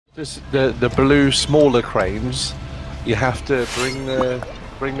Just the blue smaller cranes, you have to bring the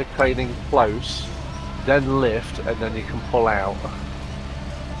crane in close, then lift, and then you can pull out.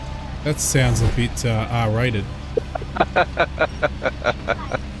 That sounds a bit R-rated.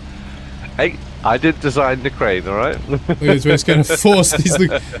 Hey, I did design the crane, all right? Look at this, we're just going to force this. Look,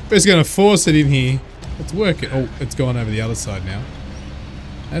 we're just going to force it in here. Let's work it. Oh, it's gone over the other side now.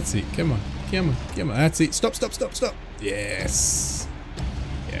 That's it. Come on, come on, come on. That's it. Stop, stop, stop, stop. Yes.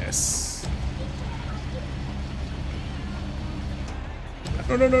 Yes.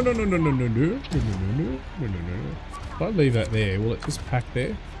 No, no, no, no, no, no, no, no, no, no, no, no, no, no, no. If I leave that there, will it just pack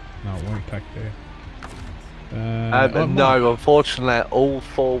there? No, it won't pack there. No, unfortunately, all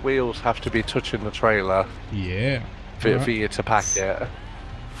four wheels have to be touching the trailer. Yeah. For you to pack it.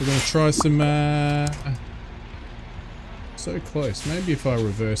 We're going to try some... So close. Maybe if I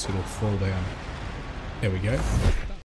reverse it, it'll fall down. There we go.